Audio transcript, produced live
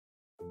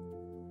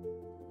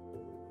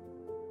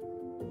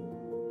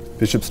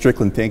Bishop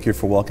Strickland, thank you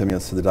for welcoming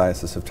us to the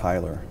Diocese of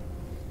Tyler.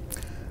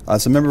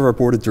 As a member of our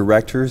board of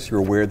directors,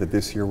 you're aware that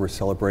this year we're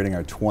celebrating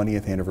our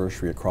 20th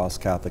anniversary at Cross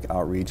Catholic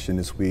Outreach, and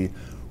as we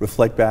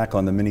reflect back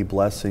on the many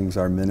blessings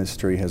our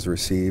ministry has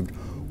received,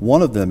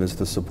 one of them is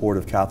the support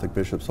of Catholic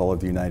bishops all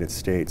over the United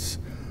States.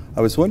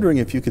 I was wondering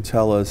if you could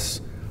tell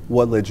us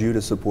what led you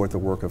to support the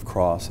work of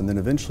Cross and then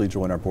eventually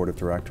join our board of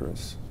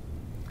directors.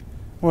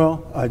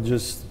 Well, I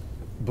just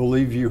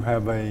believe you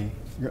have a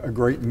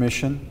great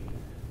mission.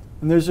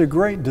 And there's a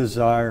great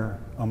desire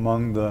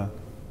among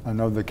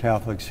the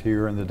Catholics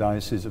here in the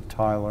Diocese of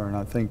Tyler, and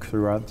I think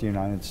throughout the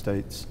United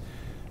States,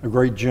 a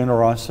great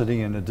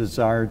generosity and a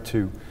desire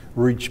to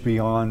reach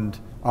beyond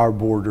our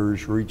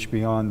borders, reach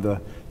beyond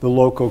the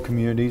local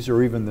communities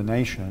or even the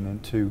nation,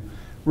 and to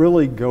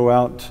really go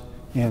out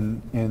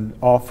and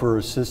offer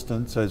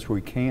assistance as we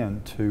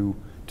can to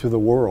the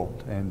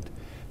world. And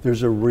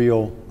there's a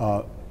real,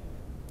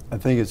 I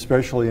think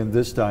especially in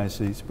this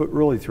diocese, but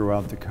really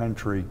throughout the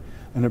country,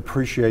 an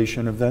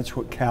appreciation of that's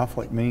what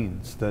Catholic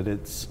means, that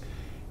it's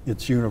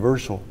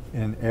universal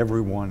and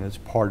everyone is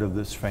part of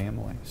this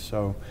family.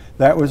 So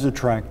that was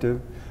attractive.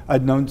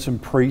 I'd known some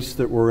priests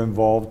that were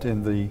involved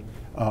in the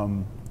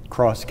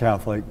Cross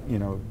Catholic,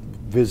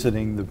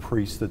 visiting the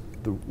priests,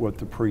 what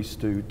the priests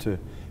do to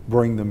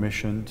bring the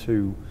mission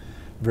to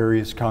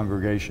various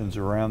congregations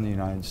around the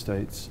United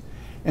States.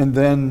 And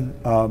then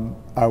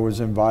I was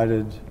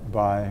invited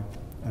by,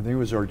 I think it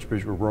was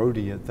Archbishop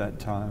Rhodey at that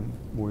time,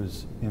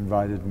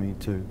 invited me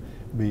to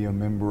be a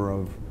member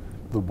of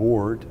the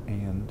board,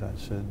 and I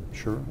said,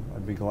 sure,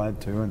 I'd be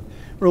glad to. And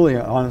really,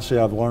 honestly,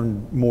 I've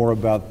learned more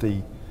about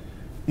the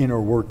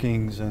inner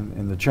workings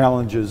and the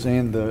challenges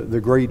and the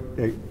great,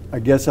 I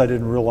guess I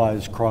didn't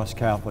realize Cross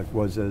Catholic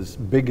was as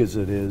big as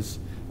it is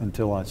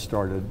until I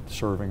started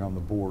serving on the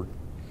board.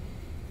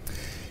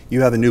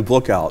 You have a new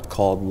book out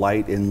called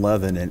Light in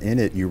Leaven, and in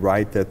it you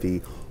write that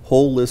the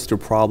whole list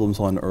of problems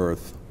on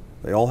earth,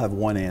 they all have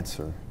one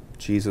answer,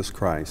 Jesus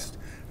Christ.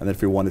 And that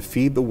if we want to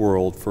feed the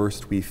world,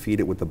 first we feed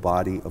it with the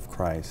body of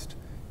Christ.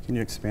 Can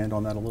you expand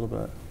on that a little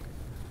bit?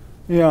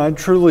 Yeah, I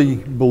truly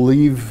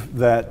believe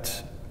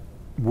that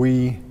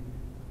we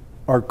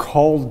are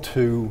called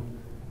to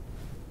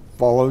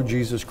follow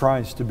Jesus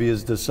Christ, to be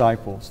his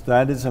disciples.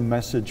 That is a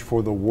message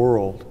for the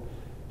world.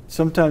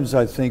 Sometimes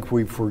I think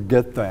we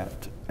forget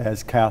that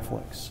as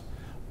Catholics.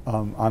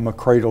 I'm a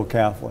cradle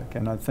Catholic,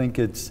 and I think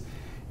it's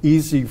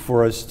easy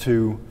for us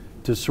to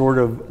sort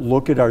of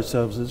look at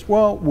ourselves as,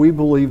 well, we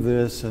believe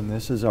this and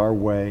this is our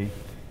way.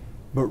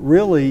 But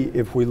really,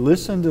 if we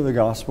listen to the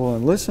gospel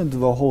and listen to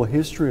the whole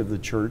history of the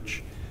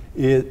church,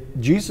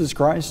 Jesus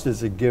Christ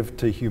is a gift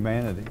to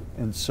humanity.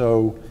 And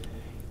so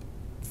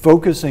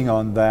focusing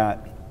on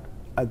that,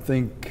 I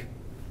think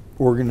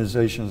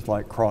organizations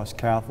like Cross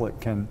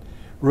Catholic can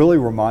really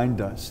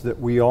remind us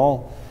that we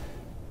all,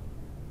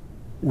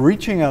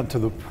 reaching out to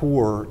the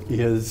poor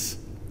is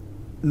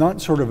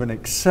not sort of an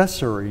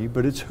accessory,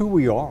 but it's who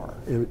we are.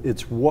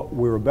 It's what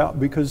we're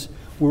about, because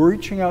we're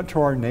reaching out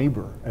to our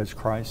neighbor, as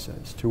Christ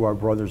says, to our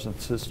brothers and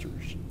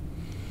sisters.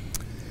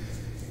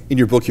 In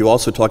your book, you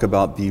also talk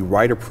about the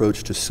right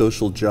approach to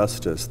social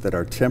justice, that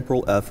our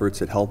temporal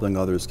efforts at helping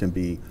others can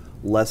be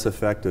less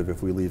effective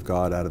if we leave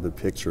God out of the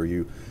picture.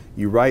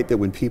 You write that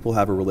when people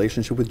have a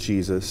relationship with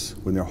Jesus,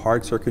 when their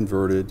hearts are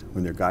converted,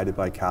 when they're guided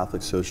by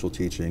Catholic social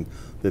teaching,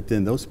 that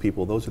then those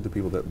are the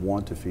people that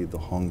want to feed the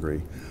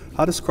hungry.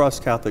 How does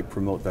Cross Catholic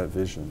promote that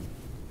vision?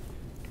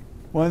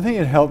 Well, I think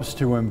it helps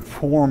to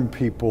inform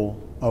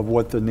people of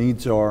what the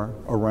needs are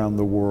around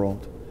the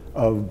world,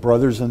 of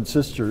brothers and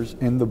sisters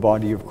in the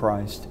body of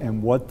Christ,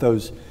 and what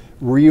those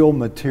real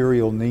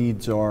material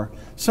needs are.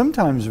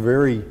 Sometimes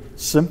very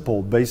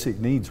simple, basic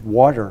needs: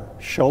 water,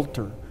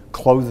 shelter,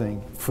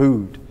 clothing,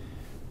 food,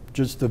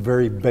 just the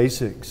very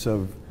basics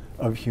of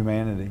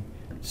humanity.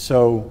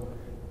 So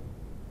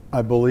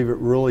I believe it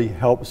really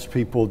helps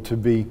people to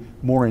be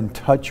more in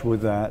touch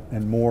with that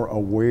and more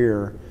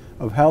aware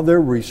of how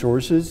their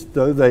resources,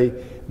 though they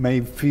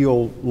may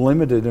feel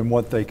limited in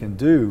what they can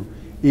do,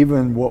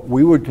 even what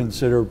we would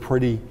consider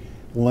pretty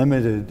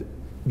limited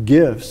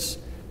gifts,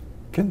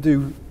 can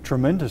do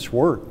tremendous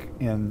work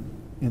in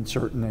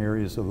certain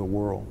areas of the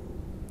world.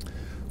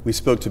 We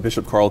spoke to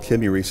Bishop Carl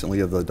Kimmy recently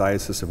of the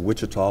Diocese of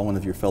Wichita, one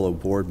of your fellow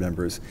board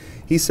members.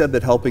 He said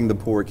that helping the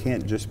poor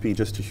can't just be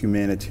a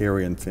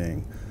humanitarian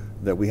thing,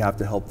 that we have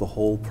to help the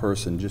whole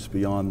person just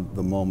beyond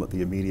the moment,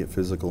 the immediate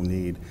physical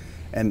need.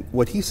 And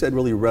what he said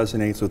really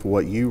resonates with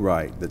what you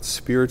write, that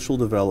spiritual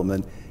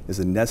development is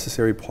a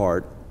necessary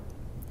part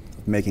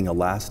of making a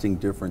lasting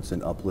difference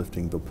in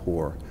uplifting the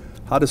poor.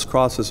 How does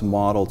Cross's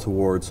model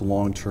towards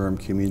long-term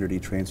community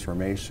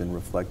transformation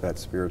reflect that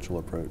spiritual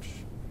approach?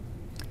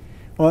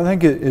 Well, I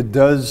think it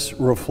does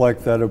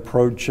reflect that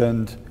approach,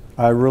 and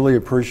I really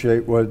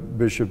appreciate what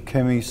Bishop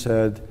Kimmy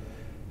said.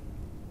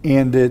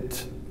 And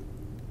it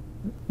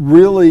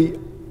really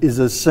is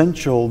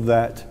essential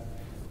that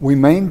we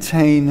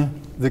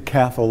maintain the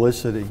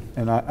Catholicity,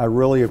 and I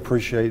really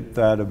appreciate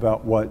that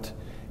about what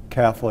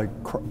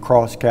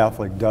Cross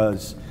Catholic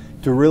does,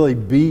 to really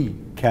be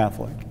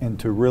Catholic and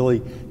to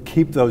really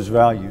keep those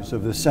values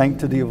of the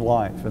sanctity of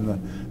life and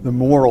the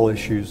moral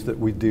issues that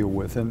we deal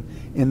with, and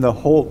in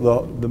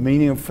the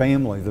meaning of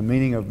family, the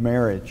meaning of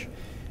marriage.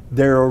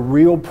 There are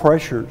real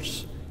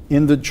pressures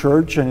in the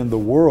church and in the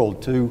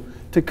world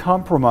to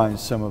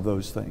compromise some of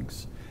those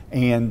things.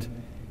 And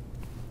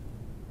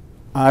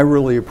I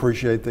really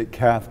appreciate that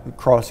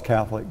Cross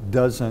Catholic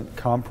doesn't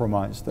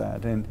compromise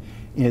that, and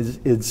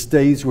it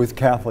stays with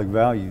Catholic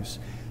values.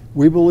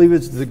 We believe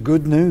it's the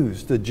good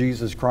news that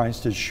Jesus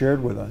Christ has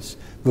shared with us,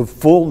 the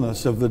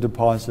fullness of the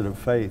deposit of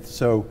faith.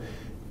 So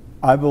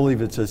I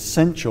believe it's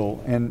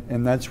essential,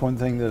 and that's one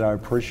thing that I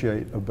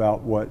appreciate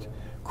about what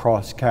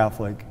Cross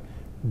Catholic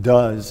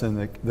does,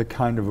 and the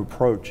kind of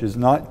approach is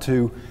not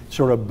to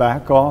sort of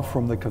back off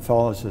from the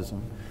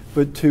Catholicism,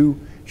 but to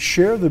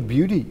share the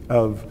beauty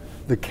of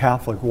the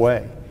Catholic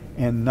way,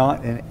 and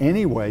not in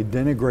any way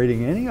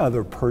denigrating any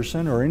other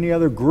person or any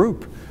other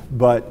group,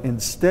 but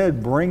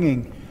instead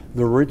bringing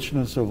the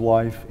richness of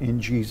life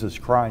in Jesus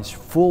Christ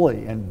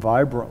fully and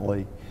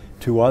vibrantly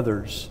to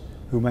others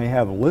who may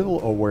have little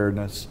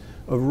awareness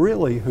of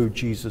really who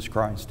Jesus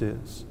Christ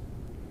is.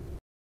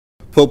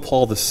 Pope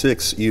Paul VI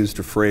used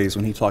a phrase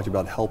when he talked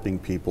about helping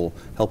people,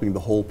 helping the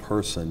whole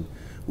person,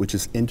 which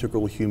is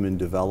integral human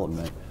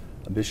development.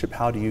 Bishop,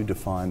 how do you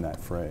define that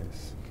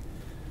phrase?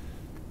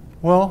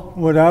 Well,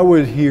 what I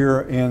would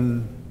hear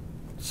in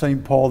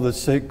St. Paul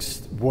VI,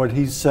 what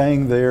he's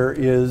saying there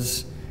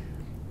is,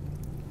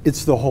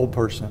 it's the whole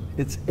person.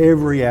 It's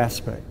every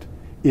aspect.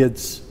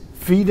 It's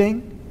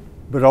feeding,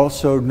 but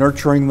also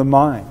nurturing the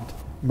mind,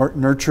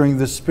 nurturing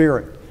the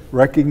spirit,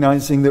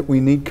 recognizing that we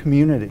need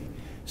community,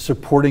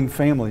 supporting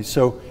families.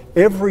 So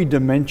every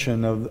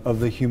dimension of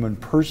the human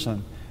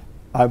person,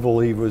 I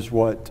believe, is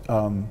what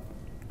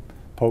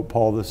Pope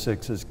Paul VI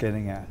is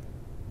getting at.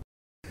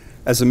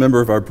 As a member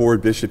of our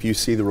board, Bishop, you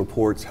see the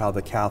reports how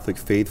the Catholic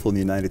faithful in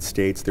the United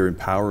States, they're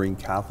empowering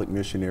Catholic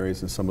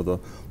missionaries in some of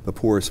the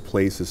poorest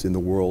places in the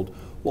world.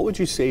 What would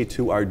you say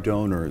to our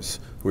donors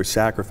who are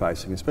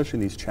sacrificing, especially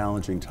in these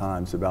challenging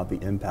times, about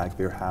the impact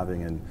they're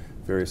having in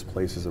various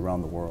places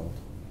around the world?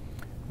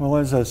 Well,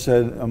 as I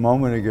said a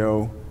moment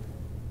ago,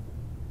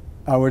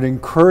 I would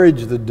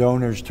encourage the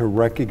donors to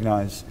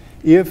recognize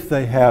if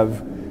they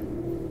have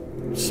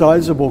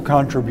sizable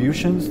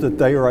contributions that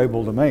they are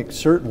able to make.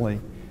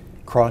 Certainly,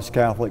 Cross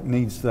Catholic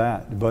needs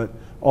that, but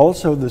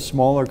also the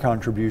smaller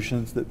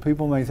contributions that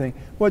people may think,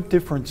 what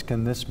difference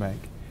can this make?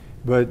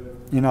 But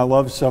you know, I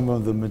love some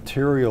of the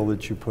material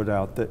that you put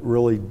out that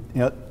really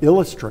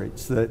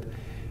illustrates that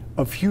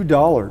a few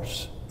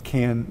dollars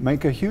can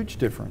make a huge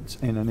difference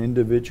in an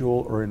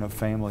individual or in a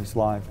family's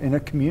life, in a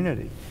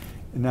community.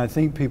 And I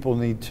think people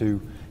need to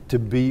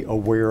be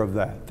aware of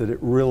that it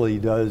really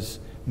does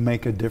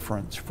make a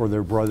difference for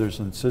their brothers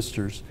and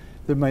sisters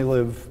that may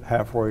live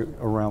halfway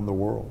around the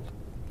world.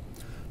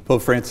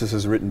 Pope Francis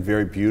has written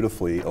very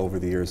beautifully over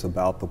the years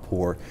about the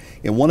poor.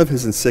 In one of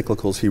his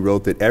encyclicals, he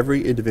wrote that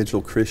every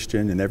individual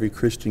Christian and every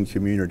Christian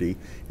community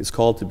is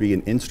called to be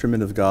an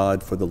instrument of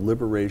God for the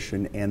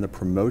liberation and the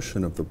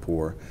promotion of the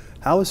poor.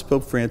 How has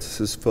Pope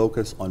Francis's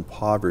focus on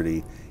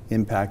poverty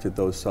impacted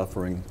those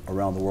suffering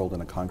around the world in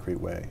a concrete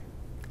way?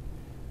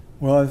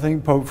 Well, I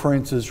think Pope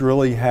Francis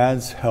really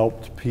has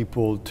helped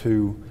people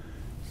to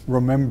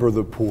remember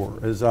the poor.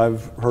 As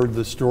I've heard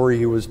the story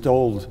he was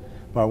told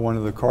by one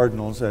of the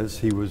cardinals as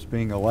he was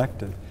being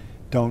elected,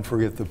 don't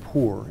forget the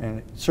poor.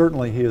 And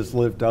certainly he has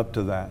lived up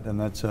to that, and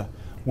that's a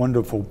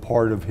wonderful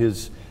part of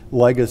his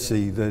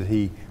legacy that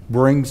he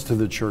brings to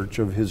the church,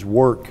 of his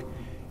work.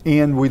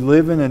 And we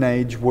live in an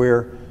age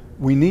where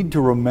we need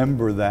to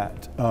remember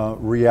that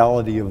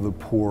reality of the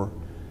poor.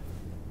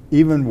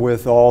 Even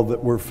with all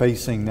that we're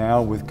facing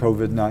now with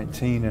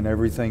COVID-19 and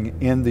everything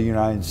in the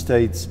United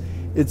States,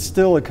 it's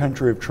still a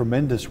country of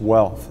tremendous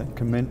wealth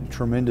and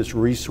tremendous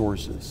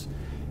resources.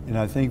 And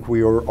I think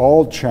we are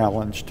all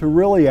challenged to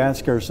really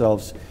ask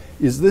ourselves,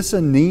 is this a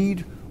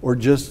need or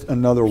just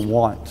another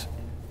want?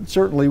 And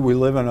certainly we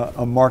live in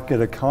a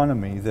market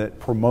economy that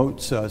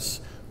promotes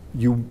us,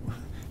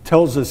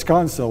 tells us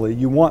constantly,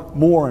 you want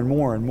more and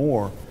more and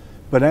more.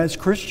 But as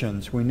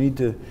Christians, we need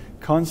to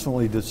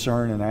constantly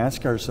discern and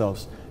ask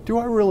ourselves, do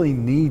I really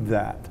need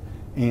that?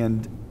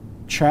 And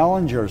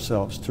challenge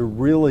ourselves to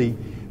really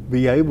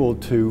be able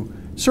to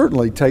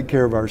certainly take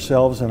care of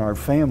ourselves and our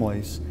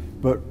families,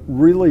 but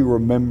really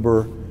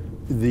remember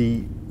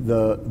the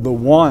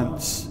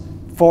wants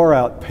far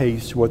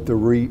outpace what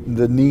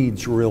the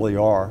needs really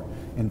are,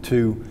 and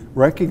to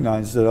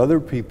recognize that other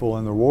people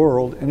in the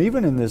world, and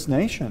even in this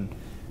nation,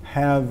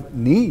 have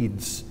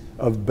needs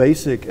of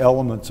basic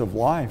elements of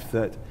life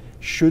that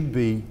should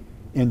be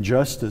in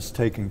justice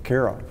taken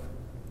care of.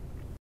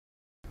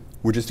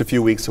 We're just a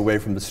few weeks away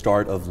from the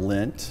start of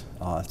Lent,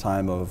 a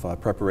time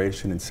of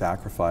preparation and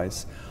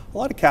sacrifice. A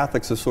lot of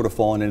Catholics have sort of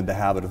fallen into the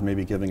habit of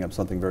maybe giving up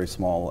something very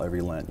small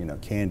every Lent, you know,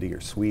 candy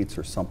or sweets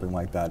or something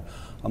like that.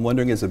 I'm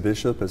wondering, as a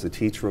bishop, as a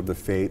teacher of the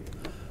faith,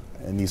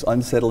 in these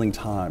unsettling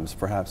times,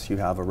 perhaps you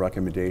have a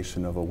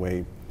recommendation of a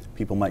way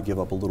people might give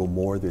up a little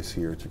more this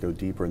year to go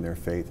deeper in their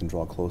faith and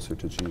draw closer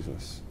to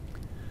Jesus.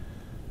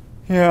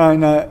 Yeah,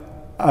 and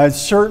I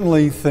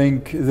certainly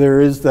think there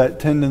is that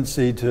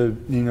tendency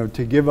to,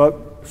 to give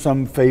up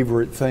some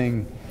favorite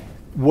thing.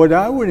 What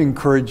I would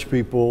encourage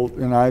people,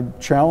 and I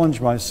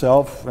challenge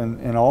myself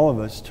and all of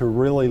us to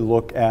really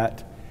look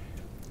at,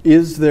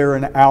 is there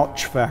an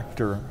ouch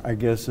factor, I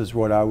guess is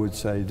what I would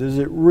say. Does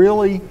it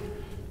really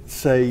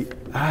say,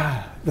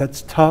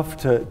 that's tough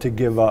to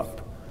give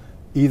up,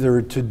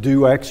 either to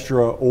do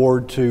extra or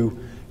to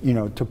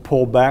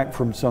pull back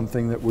from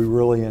something that we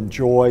really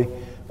enjoy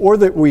or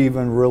that we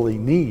even really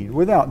need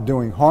without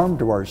doing harm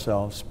to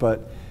ourselves.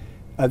 But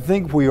I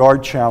think we are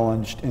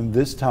challenged in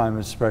this time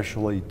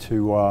especially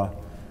to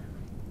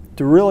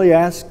really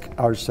ask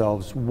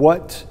ourselves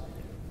what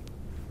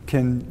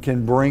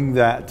can bring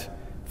that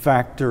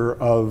factor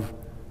of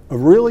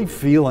really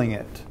feeling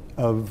it,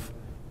 of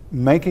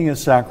making a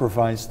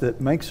sacrifice that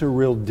makes a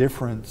real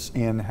difference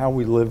in how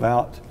we live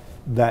out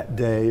that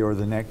day or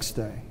the next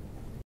day.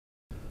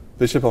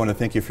 Bishop, I want to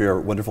thank you for your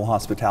wonderful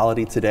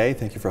hospitality today.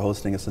 Thank you for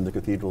hosting us in the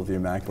Cathedral of the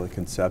Immaculate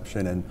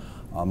Conception. And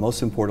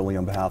most importantly,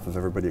 on behalf of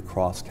everybody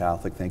across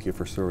Catholic, thank you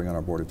for serving on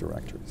our board of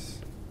directors.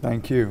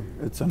 Thank you.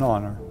 It's an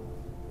honor.